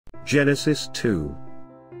Genesis 2.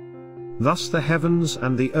 Thus the heavens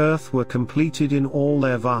and the earth were completed in all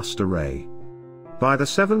their vast array. By the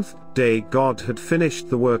seventh day God had finished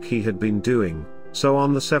the work he had been doing, so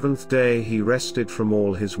on the seventh day he rested from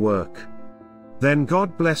all his work. Then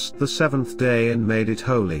God blessed the seventh day and made it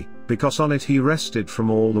holy, because on it he rested from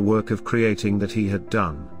all the work of creating that he had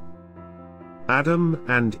done. Adam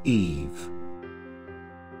and Eve.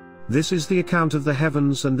 This is the account of the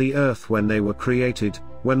heavens and the earth when they were created,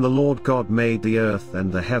 when the Lord God made the earth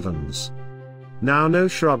and the heavens. Now no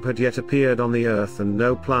shrub had yet appeared on the earth and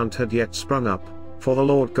no plant had yet sprung up, for the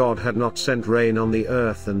Lord God had not sent rain on the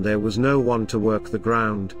earth and there was no one to work the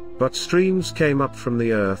ground, but streams came up from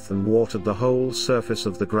the earth and watered the whole surface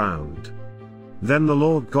of the ground. Then the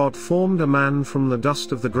Lord God formed a man from the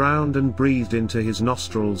dust of the ground and breathed into his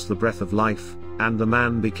nostrils the breath of life, and the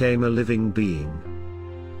man became a living being.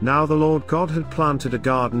 Now the Lord God had planted a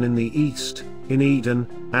garden in the east, in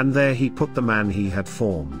Eden, and there he put the man he had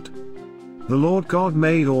formed. The Lord God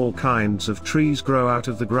made all kinds of trees grow out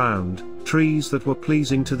of the ground, trees that were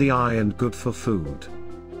pleasing to the eye and good for food.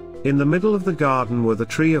 In the middle of the garden were the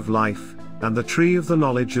tree of life, and the tree of the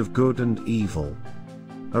knowledge of good and evil.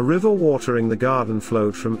 A river watering the garden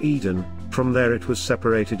flowed from Eden, from there it was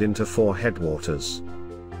separated into 4 headwaters.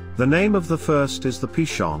 The name of the first is the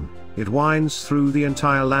Pishon, it winds through the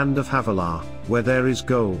entire land of Havilah, where there is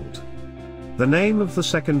gold. The name of the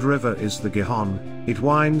second river is the Gihon, it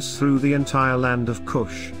winds through the entire land of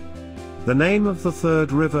Cush. The name of the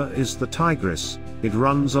third river is the Tigris, it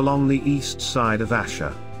runs along the east side of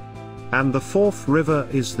Asher. And the fourth river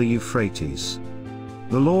is the Euphrates.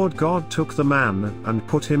 The Lord God took the man and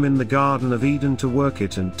put him in the Garden of Eden to work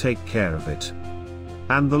it and take care of it.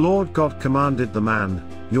 And the Lord God commanded the man,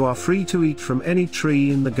 "You are free to eat from any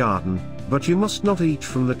tree in the garden, but you must not eat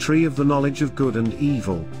from the tree of the knowledge of good and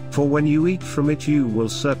evil, for when you eat from it you will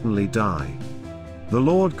certainly die." The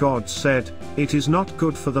Lord God said, "It is not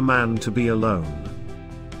good for the man to be alone.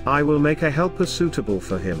 I will make a helper suitable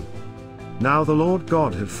for him." Now the Lord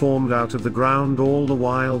God had formed out of the ground all the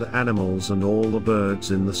wild animals and all the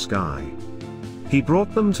birds in the sky. He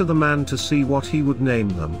brought them to the man to see what he would name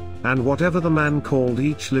them, and whatever the man called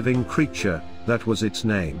each living creature, that was its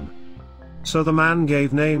name. So the man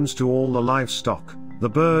gave names to all the livestock, the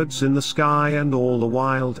birds in the sky and all the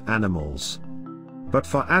wild animals. But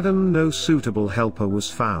for Adam no suitable helper was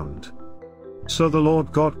found. So the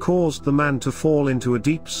Lord God caused the man to fall into a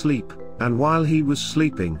deep sleep, and while he was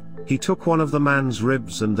sleeping, he took one of the man's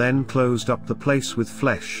ribs and then closed up the place with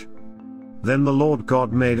flesh. Then the Lord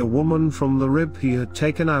God made a woman from the rib he had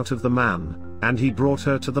taken out of the man, and he brought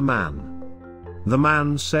her to the man. The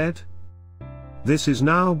man said, "This is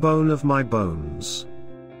now bone of my bones,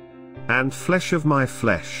 and flesh of my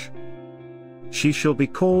flesh. She shall be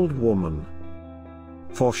called woman,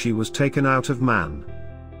 for she was taken out of man.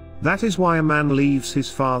 That is why a man leaves his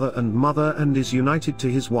father and mother and is united to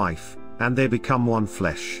his wife, and they become one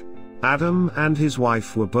flesh." Adam and his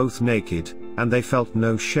wife were both naked, and they felt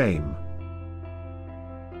no shame.